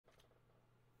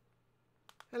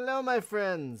Hello, my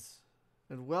friends,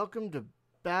 and welcome to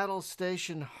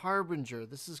Battlestation Harbinger.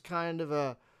 This is kind of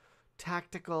a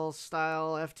tactical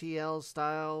style, FTL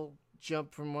style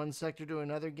jump from one sector to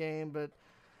another game, but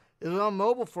it was on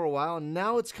mobile for a while, and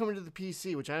now it's coming to the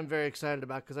PC, which I'm very excited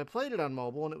about because I played it on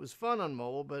mobile and it was fun on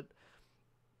mobile, but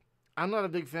I'm not a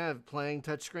big fan of playing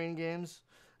touchscreen games.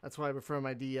 That's why I prefer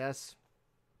my DS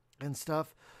and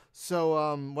stuff.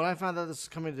 So when I found out this was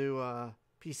coming to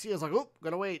PC, I was like, oh,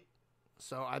 gotta wait.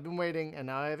 So I've been waiting, and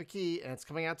now I have a key, and it's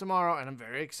coming out tomorrow, and I'm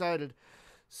very excited.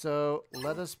 So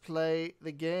let us play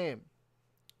the game.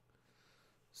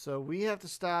 So we have to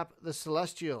stop the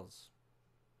Celestials.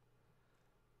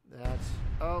 That's...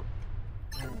 Oh,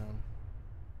 hang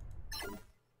on.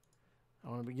 I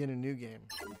want to begin a new game.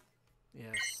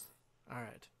 Yes.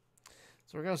 Alright.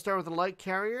 So we're going to start with the light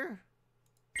carrier.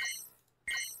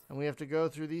 And we have to go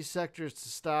through these sectors to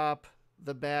stop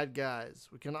the bad guys.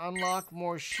 We can unlock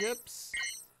more ships.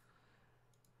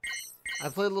 I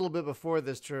played a little bit before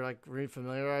this to like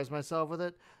refamiliarize myself with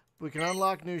it. We can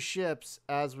unlock new ships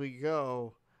as we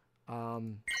go,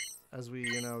 as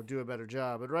we do a better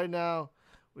job. But right now,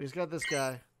 we just got this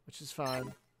guy, which is fine.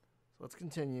 So let's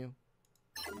continue.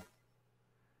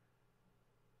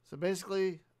 So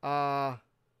basically, the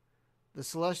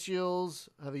Celestials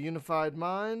have a unified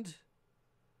mind.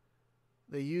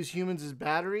 They use humans as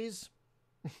batteries.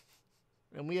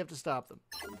 And we have to stop them.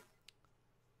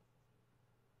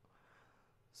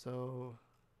 So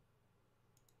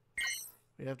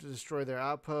we have to destroy their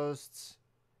outposts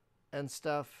and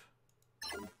stuff.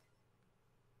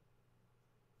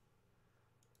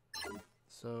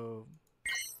 So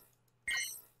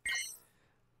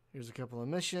here's a couple of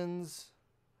missions.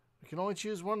 We can only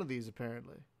choose one of these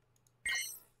apparently.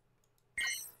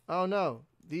 Oh no,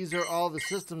 these are all the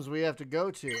systems we have to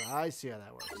go to. I see how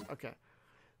that works. Okay.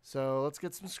 So let's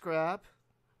get some scrap.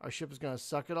 Our ship is going to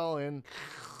suck it all in.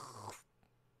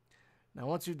 Now,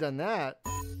 once we've done that,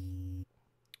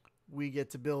 we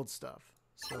get to build stuff.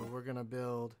 So we're going to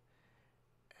build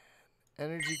an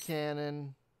energy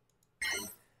cannon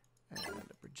and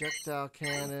a projectile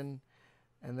cannon.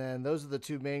 And then those are the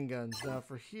two main guns. Now,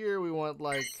 for here, we want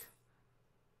like,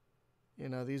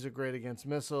 these are great against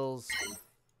missiles.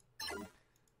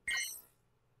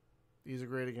 These are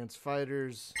great against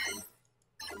fighters.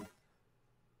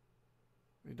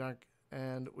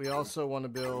 And we also want to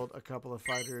build a couple of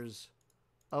fighters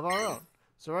of our own.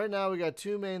 So right now we got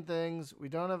two main things. We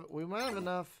might have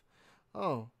enough.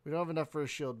 Oh, we don't have enough for a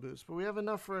shield boost, but we have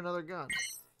enough for another gun.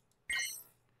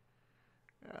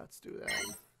 Yeah, let's do that.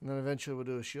 And then eventually we'll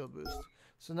do a shield boost.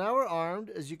 So now we're armed,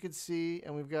 as you can see,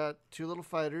 and we've got two little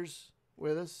fighters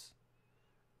with us.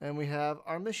 And we have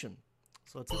our mission.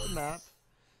 So let's hit the map.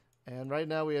 And right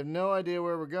now we have no idea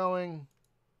where we're going.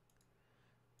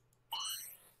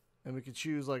 And we can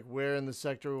choose like where in the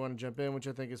sector we want to jump in, which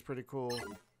I think is pretty cool.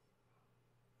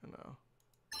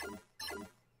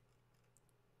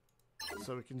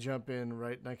 So we can jump in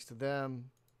right next to them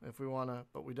if we want to,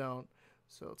 but we don't.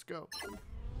 So let's go.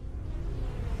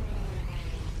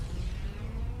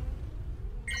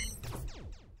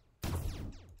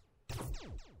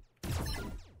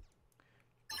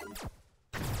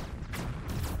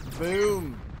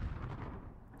 Boom.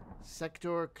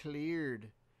 Sector cleared.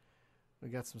 We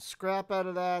got some scrap out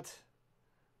of that.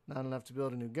 Not enough to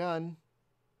build a new gun.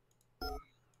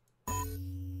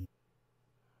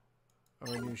 Or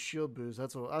a new shield boost.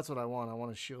 That's what I want. I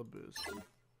want a shield boost.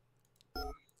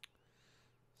 So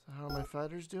how are my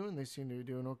fighters doing? They seem to be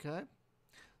doing okay.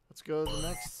 Let's go to the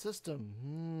next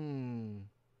system.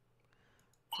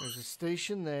 There's a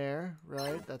station there,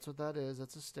 right? That's what that is.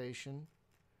 That's a station.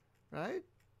 Right?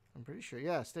 I'm pretty sure.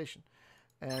 Yeah, station.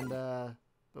 And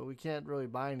but we can't really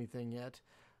buy anything yet.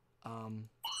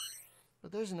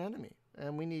 But there's an enemy.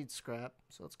 And we need scrap.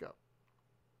 So let's go.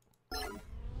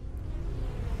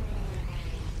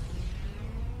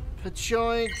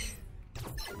 Pachoink.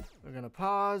 We're going to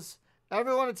pause.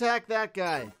 Everyone attack that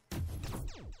guy.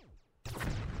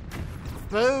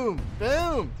 Boom.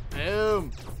 Boom.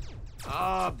 Boom.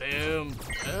 Ah, boom.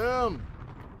 Boom.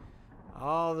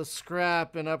 All the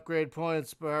scrap and upgrade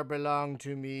points belong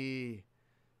to me.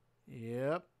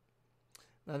 Yep.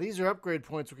 Now these are upgrade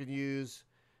points we can use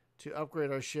to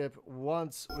upgrade our ship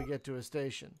once we get to a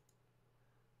station.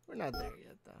 We're not there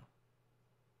yet, though.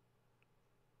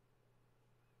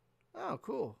 Oh,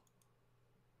 cool.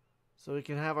 So we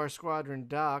can have our squadron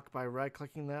dock by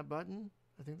right-clicking that button.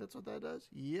 I think that's what that does.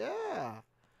 Yeah.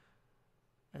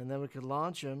 And then we could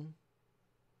launch him.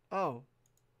 Oh.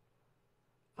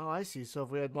 Oh, I see. So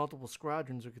if we had multiple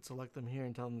squadrons, we could select them here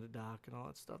and tell them to dock and all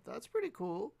that stuff. That's pretty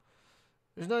cool.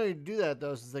 There's no need to do that,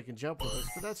 though, since they can jump with us,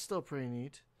 but that's still pretty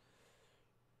neat.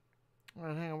 All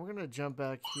right, hang on. We're going to jump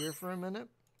back here for a minute.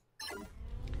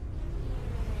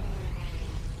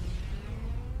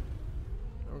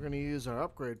 We're going to use our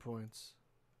upgrade points.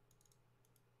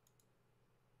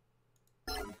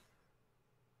 Hang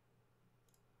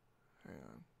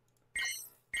on.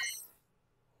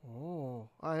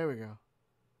 Oh, here we go.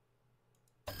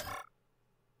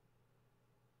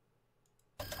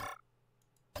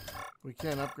 We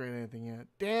can't upgrade anything yet.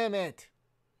 Damn it!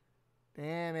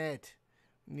 Damn it.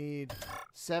 Need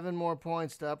 7 more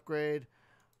points to upgrade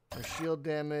our shield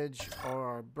damage or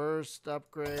our burst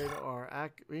upgrade or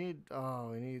we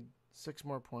need 6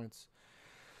 more points.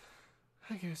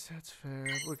 I guess that's fair.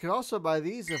 We could also buy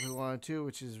these if we wanted to,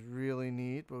 which is really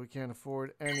neat, but we can't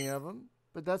afford any of them.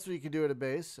 But that's what you can do at a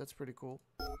base. That's pretty cool.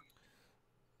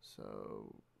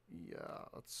 So, yeah,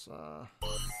 let's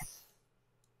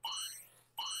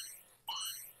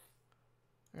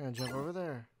I'm gonna jump over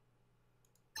there.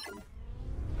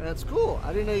 That's cool.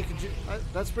 I didn't know you could.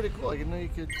 That's pretty cool. I didn't know you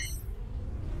could.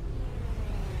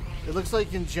 It looks like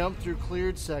you can jump through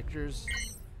cleared sectors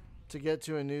to get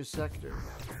to a new sector.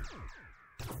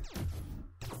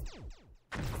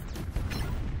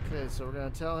 Okay, so we're gonna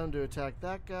tell him to attack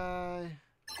that guy.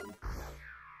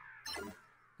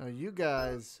 Now you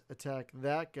guys attack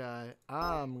that guy.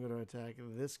 I'm gonna attack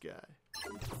this guy.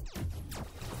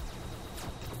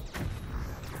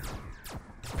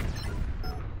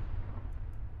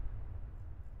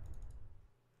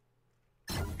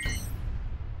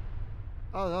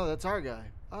 Oh, no, that's our guy.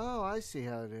 Oh, I see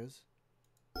how it is.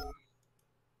 Does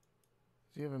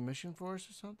he have a mission for us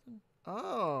or something?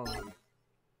 Oh. So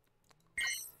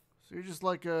you're just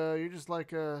like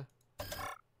a...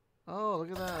 Oh, look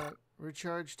at that.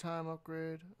 Recharge time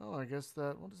upgrade. Oh, I guess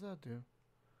that... What does that do?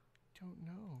 Don't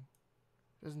know.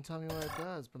 Doesn't tell me what it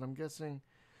does, but I'm guessing...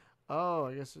 Oh,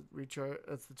 I guess it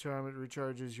that's the time it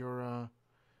recharges your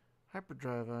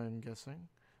hyperdrive, I'm guessing.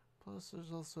 Plus,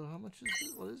 there's also... How much is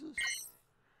it? What is this?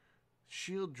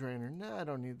 Shield drainer. Nah, I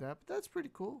don't need that, but that's pretty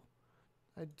cool.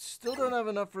 I still don't have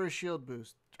enough for a shield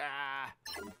boost. Ah.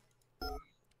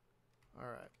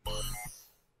 Alright.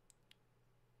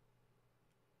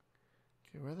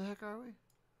 Okay, where the heck are we?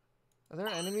 Are there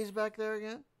enemies back there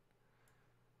again?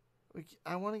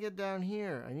 I want to get down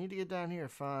here. I need to get down here.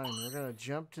 Fine. We're going to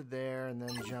jump to there and then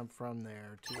jump from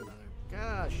there to another.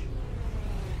 Gosh.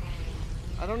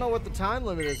 I don't know what the time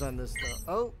limit is on this,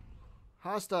 though. Oh.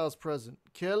 Hostiles present.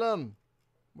 Kill them.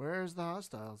 Where's the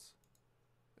hostiles?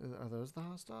 Are those the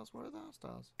hostiles? What are the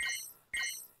hostiles?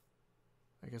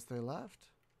 I guess they left.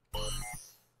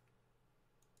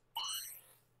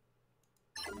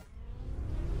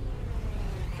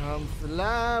 Come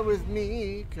fly with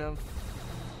me. Come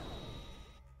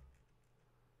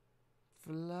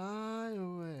fly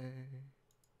away.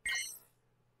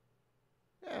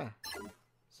 Yeah.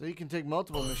 So you can take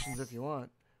multiple missions if you want.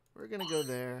 We're gonna go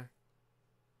there.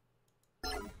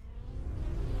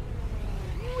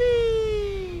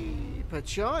 Whee!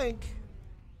 Pachoink!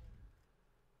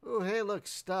 Oh, hey, look,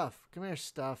 stuff. Come here,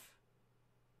 stuff.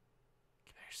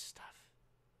 Come here, stuff.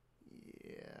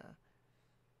 Yeah.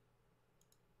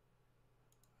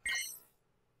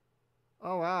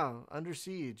 Oh, wow. Under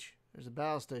siege. There's a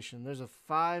battle station. There's a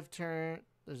 5-turn.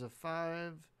 There's a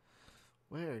 5.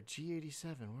 Where?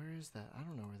 G87. Where is that? I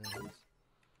don't know where that is.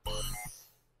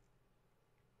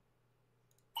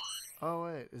 Oh,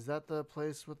 wait. Is that the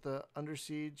place with the under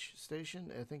siege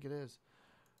station? I think it is.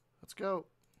 Let's go.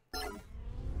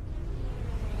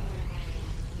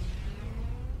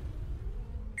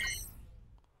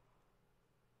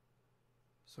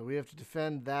 So we have to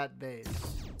defend that base.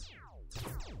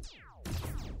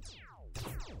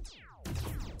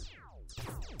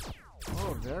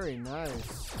 Oh, very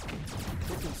nice.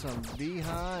 Kicking some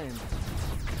behind.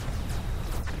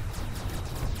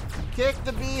 Kick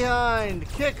the behind.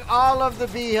 Kick all of the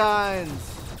behinds.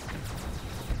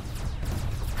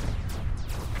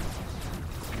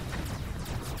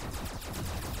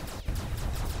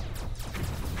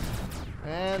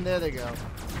 And there they go.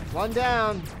 One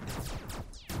down.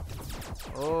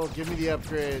 Oh, give me the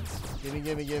upgrades. Gimme,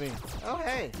 gimme, gimme. Oh,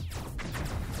 hey.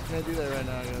 Can't do that right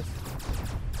now, I guess.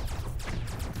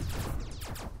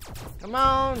 Come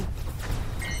on.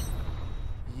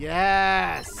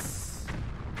 Yes.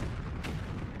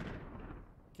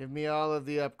 Give me all of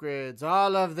the upgrades.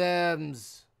 All of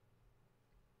thems.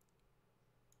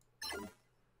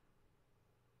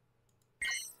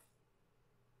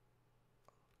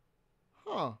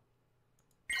 Huh.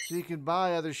 So you can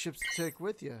buy other ships to take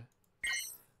with you.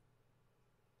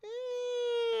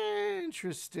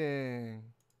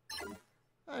 Interesting.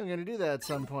 I'm going to do that at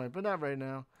some point, but not right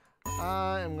now.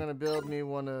 I am going to build me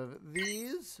one of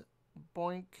these.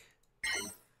 Boink.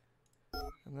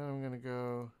 And then I'm going to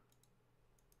go...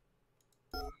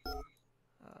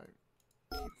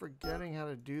 keep forgetting how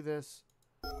to do this.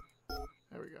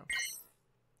 There we go.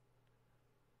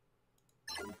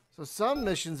 So some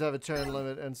missions have a turn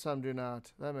limit and some do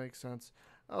not. That makes sense.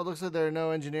 Oh, it looks like there are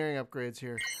no engineering upgrades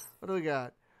here. What do we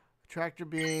got? Tractor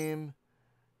beam.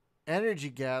 Energy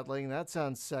Gatling. That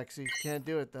sounds sexy. Can't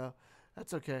do it, though.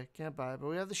 That's okay. Can't buy it. But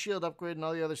we have the shield upgrade and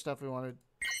all the other stuff we wanted.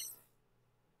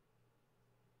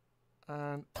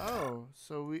 And,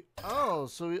 so we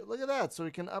look at that. So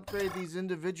we can upgrade these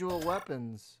individual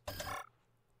weapons.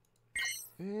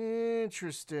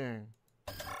 Interesting.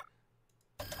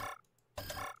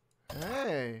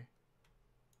 Hey.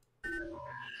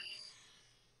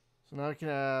 So now we can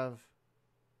have...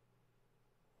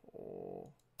 Oh.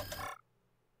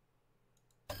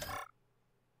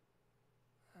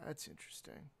 That's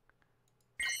interesting.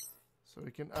 So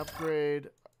we can upgrade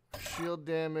shield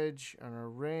damage and our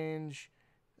range.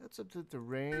 Let's update the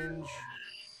range.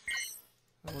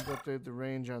 And we'll update the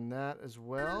range on that as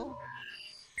well.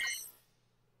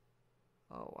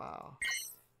 Oh, wow.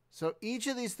 So each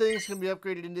of these things can be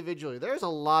upgraded individually. There's a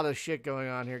lot of shit going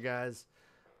on here, guys.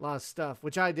 A lot of stuff,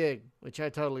 which I dig. Which I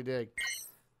totally dig.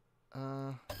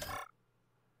 Kind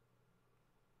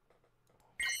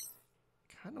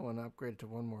of want to upgrade it to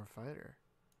one more fighter.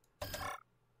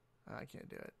 I can't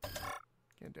do it.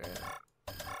 Can't do it.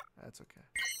 That's okay.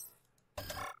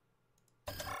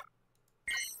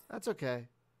 That's okay.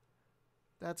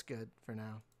 That's good for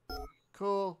now.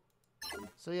 Cool.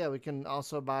 So yeah, we can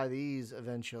also buy these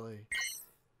eventually.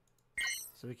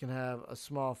 So we can have a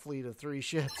small fleet of 3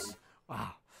 ships.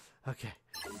 Wow. Okay.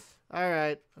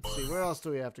 Alright. Let's see. Where else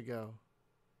do we have to go?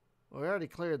 Well, we already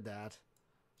cleared that.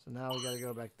 So now we gotta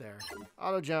go back there.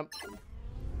 Auto jump.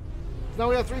 Now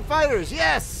we have 3 fighters.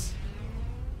 Yes!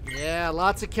 Yeah,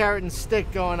 lots of carrot and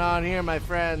stick going on here, my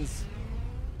friends.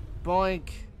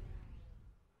 Boink.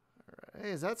 Alright.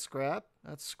 Hey, is that scrap?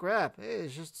 That's scrap. Hey,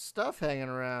 there's just stuff hanging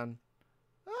around.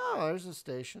 Oh, there's a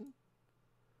station.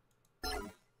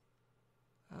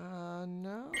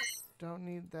 No. Don't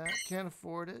need that. Can't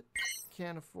afford it.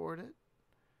 Can't afford it.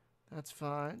 That's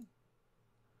fine.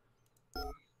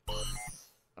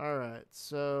 Alright,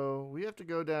 so we have to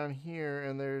go down here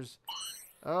and there's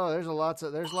lots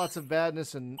of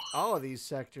badness in all of these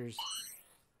sectors.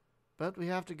 But we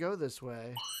have to go this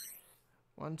way.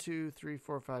 1, 2, 3,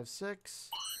 4, 5, 6.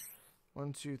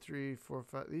 1, 2, 3, 4,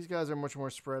 5. These guys are much more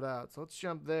spread out. So let's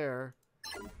jump there.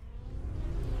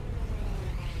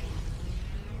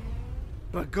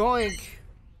 Bagoink!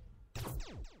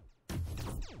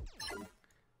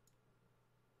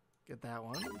 Get that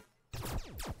one.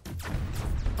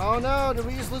 Oh no, did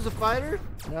we just lose a fighter?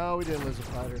 No, we didn't lose a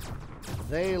fighter.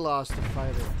 They lost a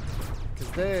fighter. Because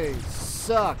they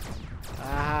suck. Ah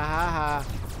ha ha ha.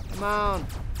 Come on.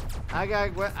 I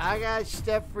got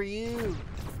stuff for you.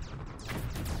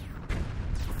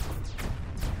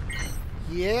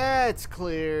 Yeah, it's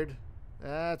cleared.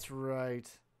 That's right.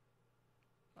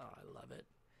 Oh, I love it.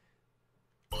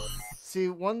 See,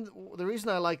 the reason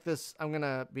I like this, I'm going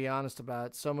to be honest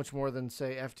about, so much more than,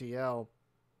 say, FTL,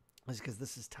 is because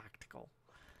this is tactical.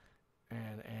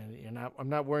 And I'm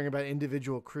not worrying about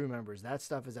individual crew members. That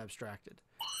stuff is abstracted.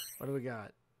 What do we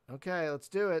got? Okay, let's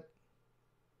do it.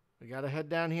 We got to head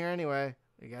down here anyway.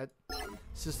 We got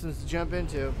systems to jump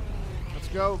into. Let's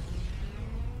go.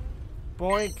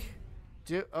 Boink.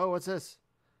 Oh, what's this?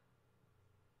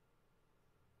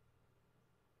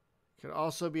 Could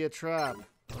also be a trap.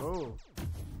 Oh.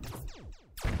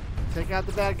 Take out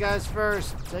the bad guys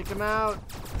first. Take them out.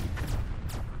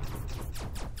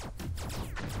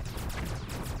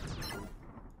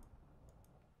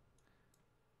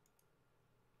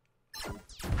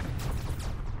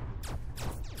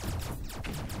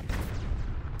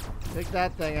 Take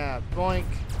that thing out. Boink.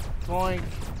 Boink.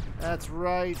 That's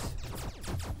right.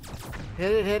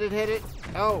 Hit it, hit it, hit it.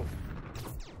 Oh.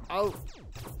 Oh.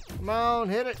 Come on,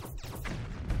 hit it.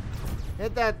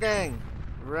 Hit that thing.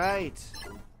 Right.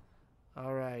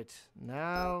 All right.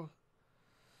 Now,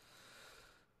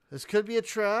 this could be a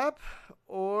trap,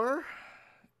 or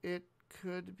it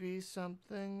could be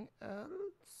something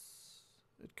else.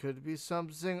 It could be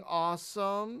something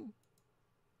awesome.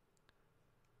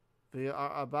 We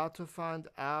are about to find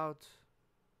out.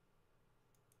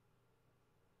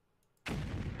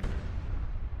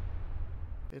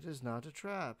 It is not a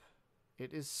trap.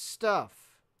 It is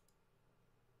stuff.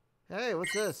 Hey,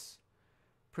 what's this?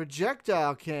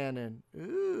 Projectile cannon.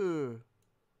 Ooh.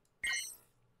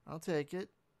 I'll take it.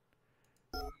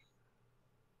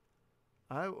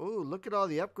 Oh, look at all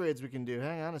the upgrades we can do.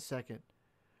 Hang on a second.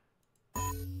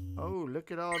 Oh, look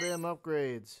at all them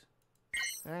upgrades.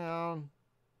 Hang on.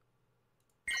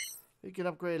 We can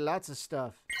upgrade lots of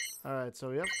stuff. Alright,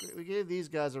 so we gave these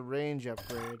guys a range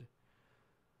upgrade.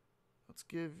 Let's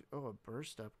give... Oh, a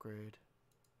burst upgrade.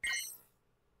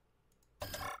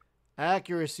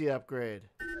 Accuracy upgrade.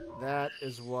 That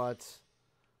is what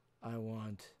I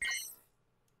want.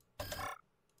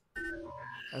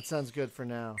 That sounds good for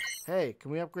now. Hey, can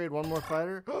we upgrade one more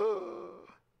fighter?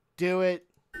 Do it!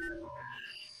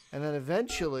 And then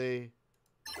eventually,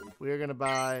 we are going to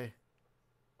buy...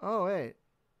 Oh, wait.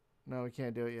 No, we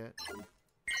can't do it yet.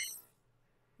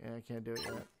 Yeah, I can't do it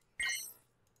yet.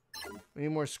 We need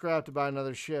more scrap to buy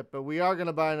another ship, but we are going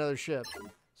to buy another ship.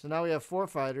 So now we have 4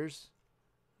 fighters.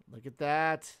 Look at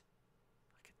that.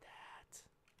 Look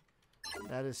at that.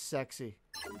 That is sexy.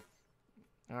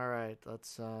 All right,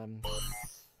 let's...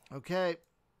 Okay.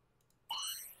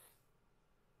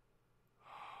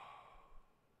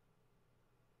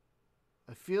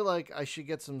 I feel like I should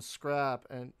get some scrap,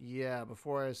 and yeah,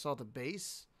 before I assault a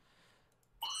base.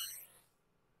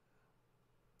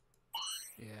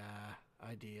 Yeah,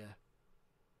 idea.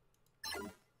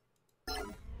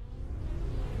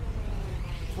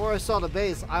 Before I assault a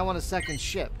base, I want a second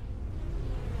ship.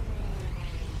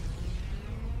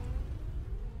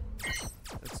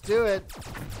 Let's do it.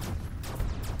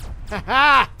 Ha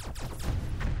ha!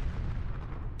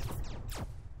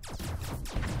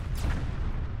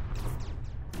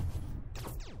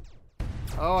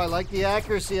 Oh, I like the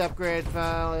accuracy upgrade,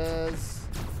 fellas.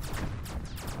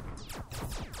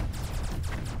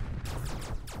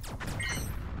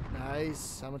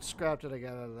 Nice. How much scrap did I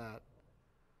get out of that?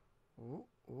 Ooh,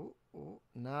 ooh, ooh.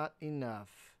 Not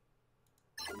enough.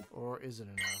 Or is it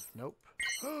enough? Nope.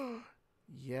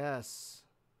 Yes.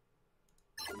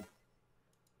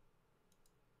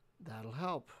 That'll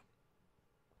help.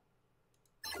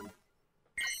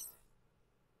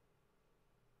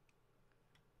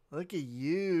 Look at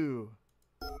you.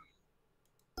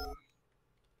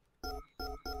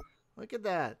 Look at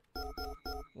that.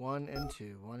 1 and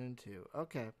 2. 1 and 2.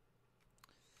 Okay.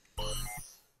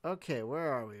 Okay,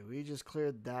 where are we? We just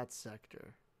cleared that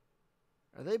sector.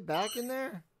 Are they back in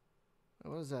there?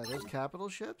 What is that? Those capital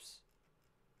ships?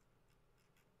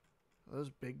 Are those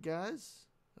big guys?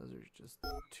 Those are just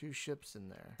 2 ships in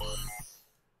there.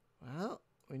 Well,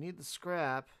 we need the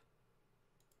scrap.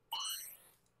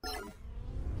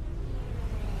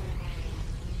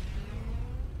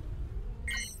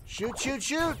 Shoot, shoot,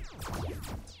 shoot!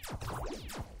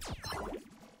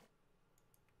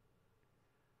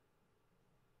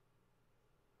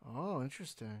 Oh,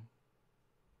 interesting.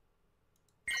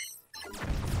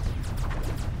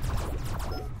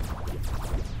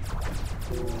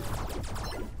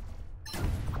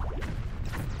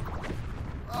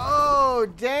 Oh,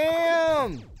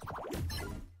 damn!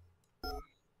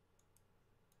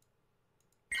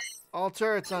 All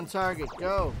turrets on target,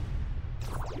 go!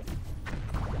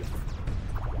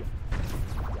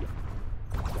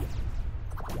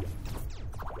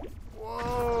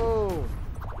 Whoa!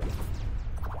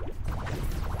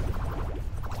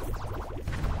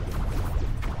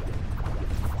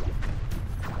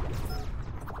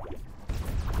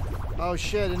 Oh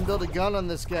shit, I didn't build a gun on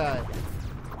this guy.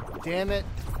 Damn it.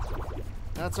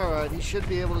 That's alright, he should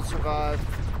be able to survive.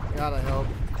 God, I hope.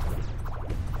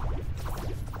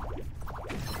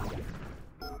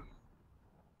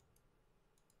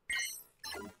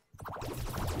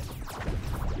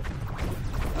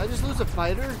 Did I just lose a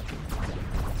fighter?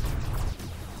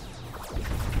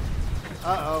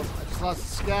 Uh-oh, I just lost a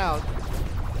scout.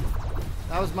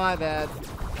 That was my bad.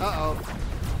 Uh-oh.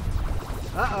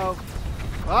 Uh-oh.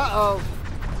 Uh-oh.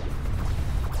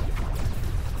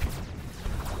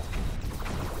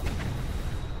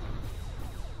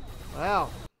 Wow.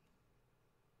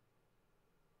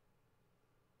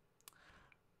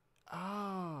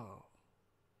 Oh.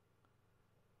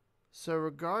 So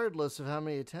regardless of how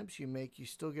many attempts you make, you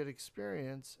still get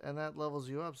experience, and that levels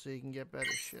you up so you can get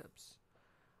better ships.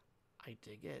 I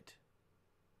dig it.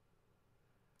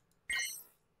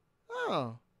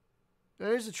 Oh.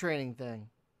 There's a training thing.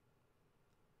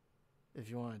 If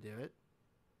you want to do it.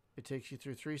 It takes you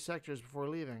through 3 sectors before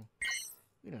leaving.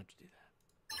 You don't have to do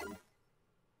that.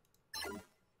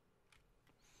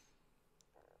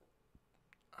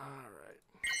 Alright.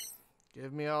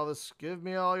 Give me all this. Give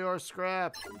me all your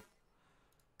scrap.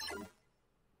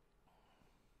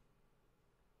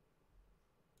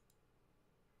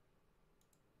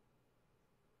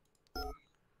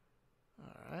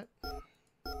 Alright.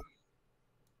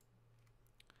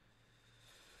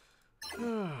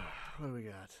 What do we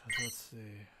got? Let's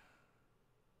see.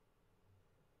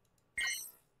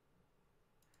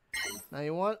 Now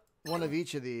you want one of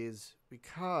each of these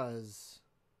because...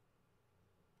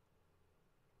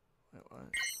 Wait, what?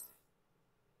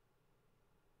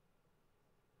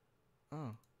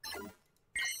 Oh.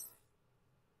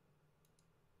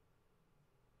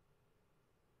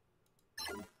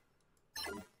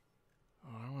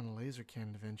 Oh, I want a laser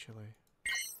cannon eventually.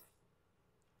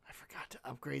 I forgot to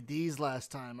upgrade these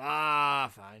last time. Ah,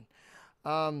 fine.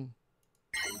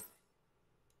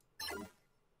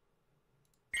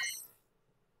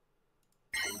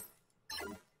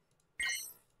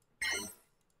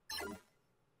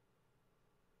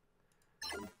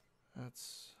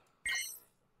 That's...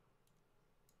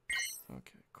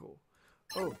 Okay, cool.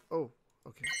 Oh,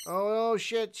 okay. Oh,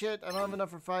 shit. I don't have enough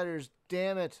for fighters.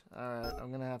 Damn it. Alright,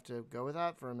 I'm gonna have to go with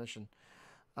that for a mission.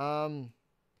 No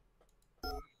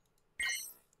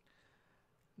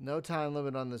time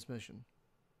limit on this mission.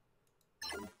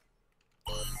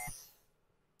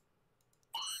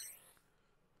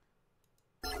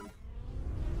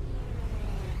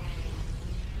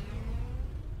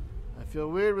 I feel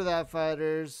weird without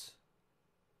fighters.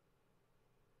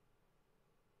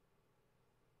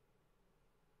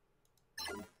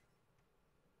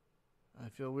 I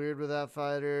feel weird without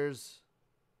fighters.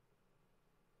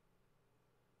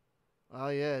 Oh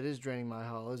yeah, it is draining my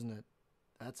hull, isn't it?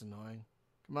 That's annoying.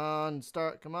 Come on,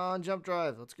 start. Come on, jump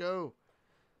drive. Let's go.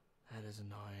 That is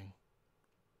annoying.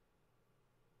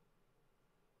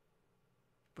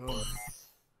 Boom.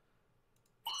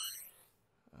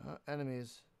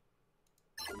 Enemies.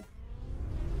 I'm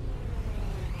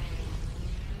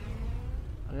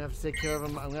gonna have to take care of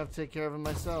them. I'm gonna have to take care of them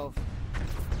myself.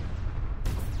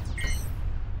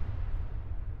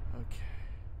 Okay.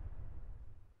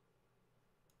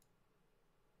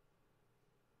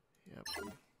 Yep.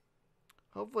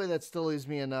 Hopefully that still leaves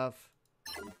me enough.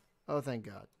 Oh, thank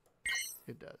God.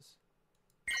 It does.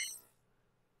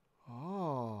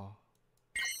 Oh.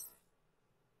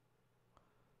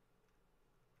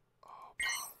 Oh,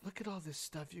 look at all this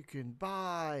stuff you can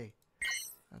buy.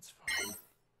 That's fine.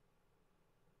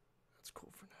 That's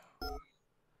cool for now.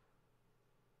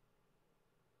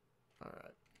 All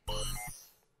right.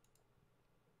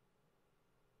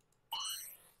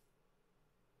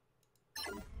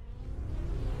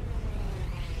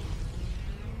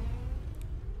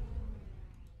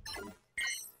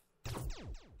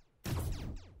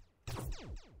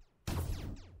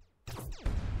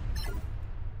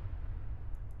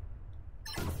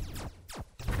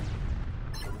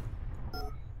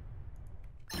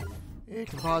 Yeah, you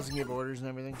can pause and give orders and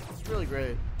everything. It's really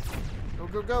great. Go,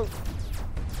 go, go!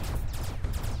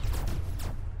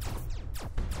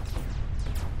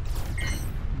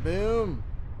 Boom!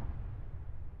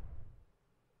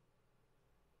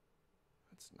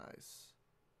 That's nice.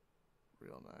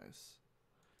 Real nice.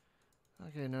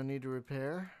 Okay, no need to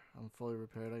repair. I'm fully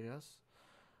repaired, I guess.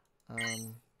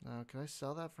 Now, can I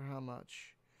sell that for how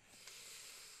much?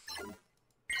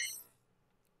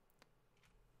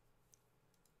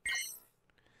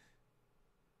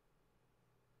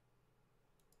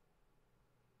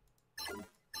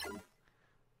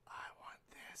 I want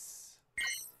this.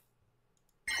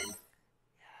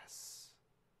 Yes.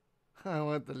 I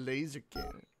want the laser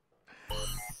cannon.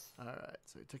 Alright,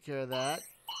 so we took care of that.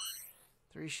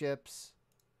 3 ships.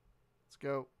 Let's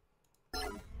go.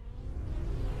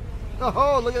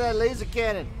 Oh, look at that laser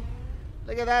cannon.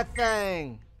 Look at that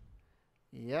thing.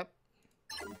 Yep.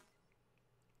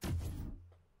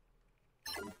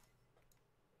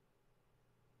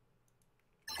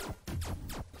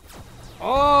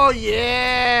 Oh,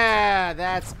 yeah.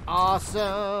 That's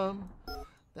awesome.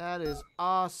 That is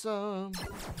awesome.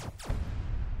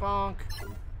 Bonk.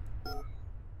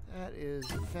 That is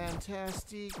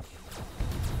fantastic.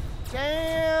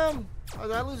 Damn. Oh,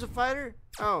 did I lose a fighter?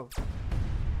 Oh.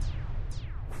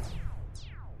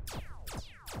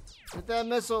 Hit that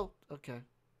missile. Okay.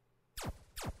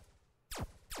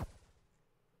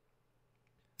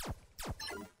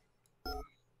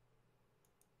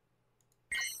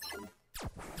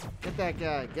 Get that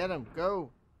guy. Get him.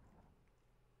 Go.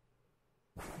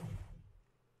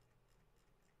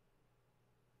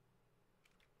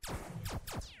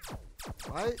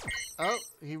 What? Oh,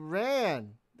 he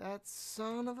ran. That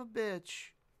son of a bitch.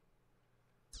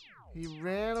 He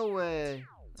ran away.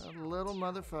 That little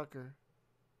motherfucker.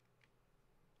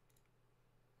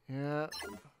 Yeah.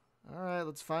 Alright,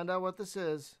 let's find out what this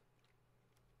is.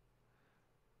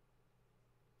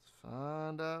 Let's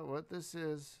find out what this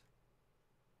is.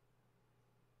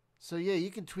 So yeah, you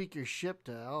can tweak your ship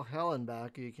to all hell and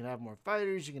back. You can have more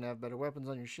fighters. You can have better weapons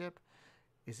on your ship.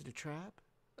 Is it a trap?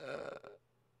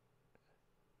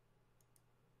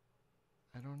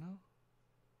 I don't know.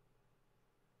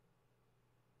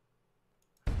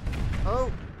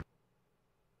 Oh!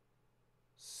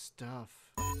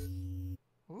 Stuff.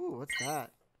 Ooh, what's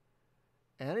that?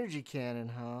 Energy cannon,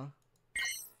 huh?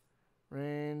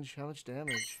 Range. How much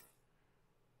damage?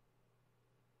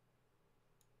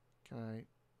 Can I...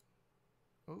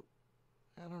 Oh,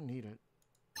 I don't need it.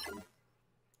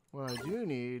 What I do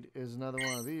need is another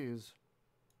one of these.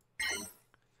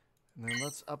 And then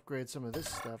let's upgrade some of this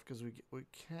stuff because we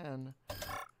can...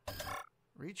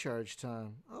 Recharge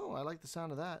time. Oh, I like the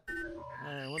sound of that.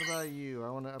 Alright, what about you? I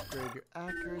want to upgrade your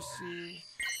accuracy.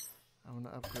 I want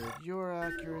to upgrade your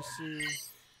accuracy.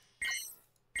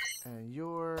 And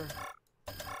your...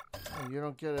 Oh, you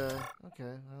don't get a...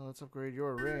 Okay, well, let's upgrade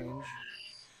your range.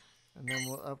 And then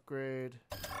we'll upgrade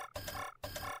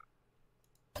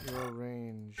your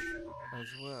range as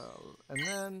well. And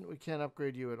then we can't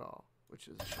upgrade you at all, which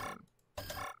is a shame.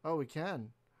 Oh, we can.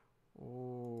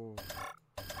 Oh.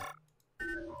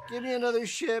 Give me another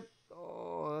ship.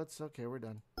 Oh, that's okay. We're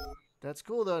done. That's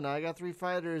cool, though. Now I got 3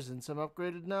 fighters and some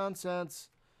upgraded nonsense.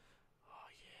 Oh,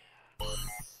 yeah.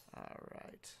 All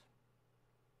right.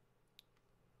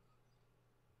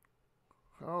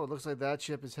 Oh, it looks like that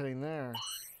ship is heading there.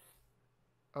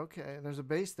 Okay, there's a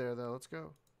base there, though. Let's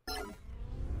go.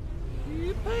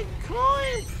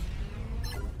 Yippee-ki!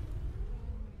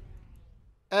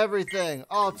 Everything.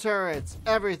 All turrets.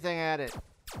 Everything at it.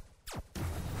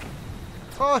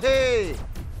 Oh, hey!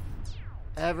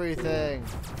 Everything.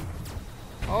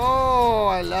 Oh,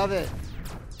 I love it.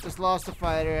 Just lost a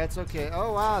fighter. That's okay.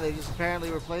 Oh, wow. They just apparently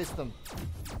replaced them.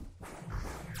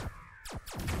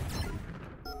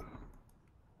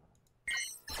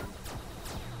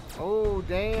 Oh,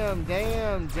 damn,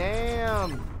 damn,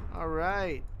 damn. All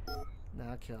right.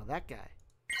 Now kill that guy.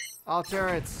 All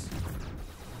turrets.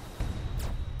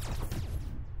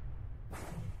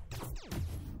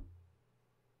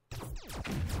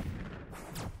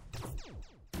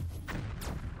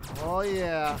 Oh,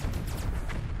 yeah.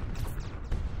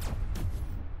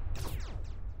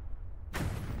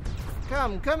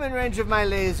 Come in range of my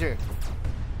laser.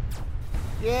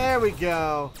 There we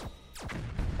go.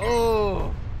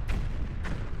 Oh.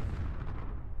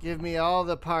 Give me all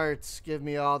the parts. Give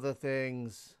me all the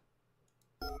things.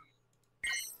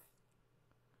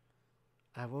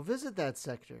 I will visit that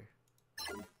sector.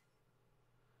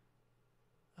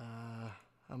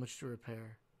 How much to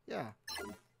repair? Yeah.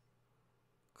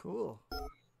 Cool.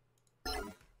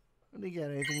 What do you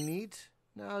got? Anything neat?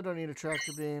 No, I don't need a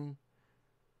tractor beam.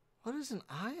 What does an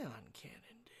ion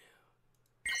cannon do?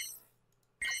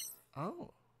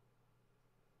 Oh.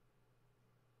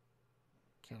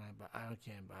 Can I buy? I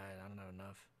can't buy it. I don't have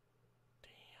enough.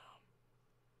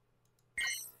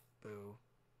 Damn. Boo.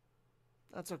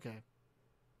 That's okay.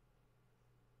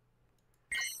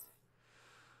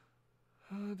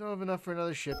 I don't have enough for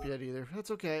another ship yet either.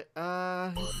 That's okay.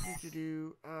 Alrighty.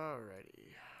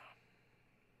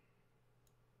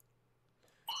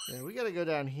 Yeah, we gotta go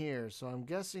down here, so I'm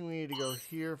guessing we need to go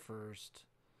here first.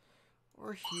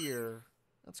 Or here.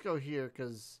 Let's go here,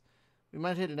 because we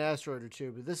might hit an asteroid or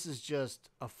two, but this is just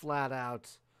a flat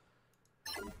out...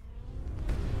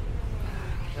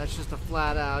 That's just a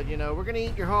flat out, you know, we're gonna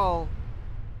eat your hull.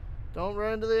 Don't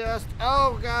run into the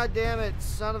Oh, god damn it.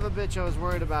 Son of a bitch, I was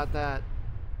worried about that.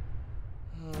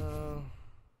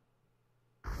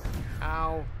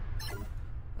 Ow.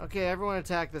 Okay, everyone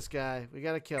attack this guy. We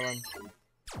gotta kill him.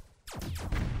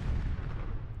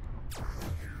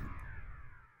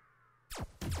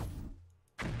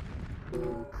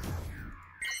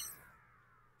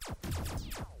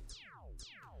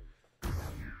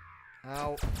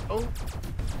 Ow. Oh.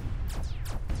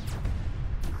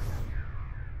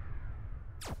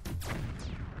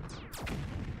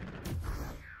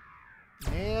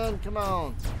 Man, come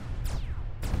on.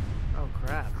 Oh,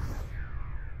 crap.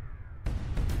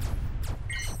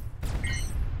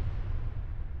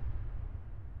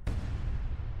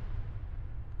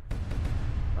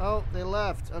 Oh, they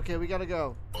left. Okay, we gotta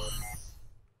go.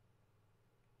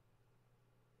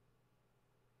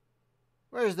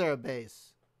 Where's there a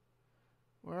base?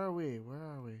 Where are we? Where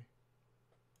are we?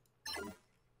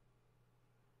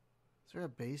 Is there a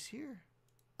base here?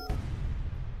 I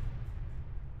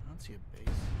don't see a base.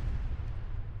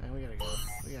 Man, we gotta go.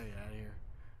 We gotta get out of here.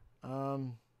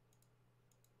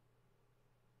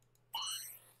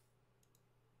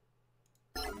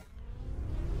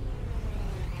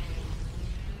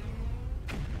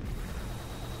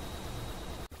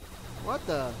 What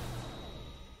the?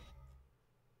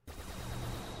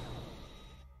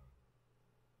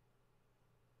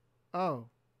 Oh.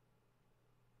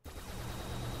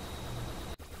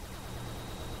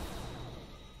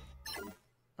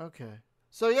 Okay.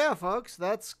 So yeah, folks,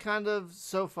 that's kind of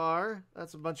so far.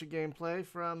 That's a bunch of gameplay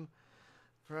from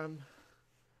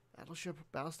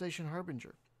Battlestation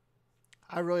Harbinger.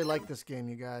 I really like this game,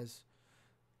 you guys.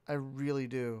 I really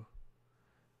do.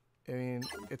 I mean,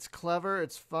 it's clever,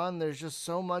 it's fun. There's just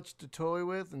so much to toy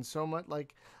with, and so much,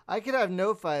 like, I could have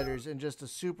no fighters and just a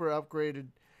super upgraded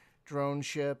drone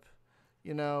ship,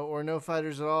 you know, or no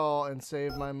fighters at all and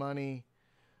save my money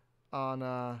on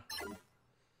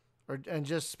and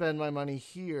just spend my money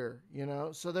here, you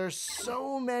know. So there's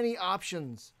so many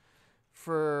options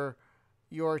for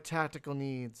your tactical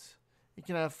needs. You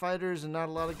can have fighters and not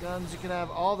a lot of guns. You can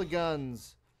have all the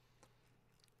guns.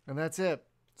 And that's it.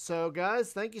 So,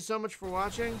 guys, thank you so much for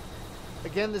watching.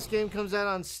 Again, this game comes out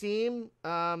on Steam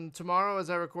tomorrow as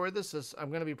I record this. I'm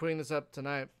going to be putting this up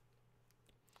tonight.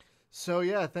 So,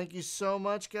 yeah, thank you so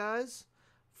much, guys,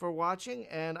 for watching,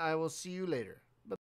 and I will see you later.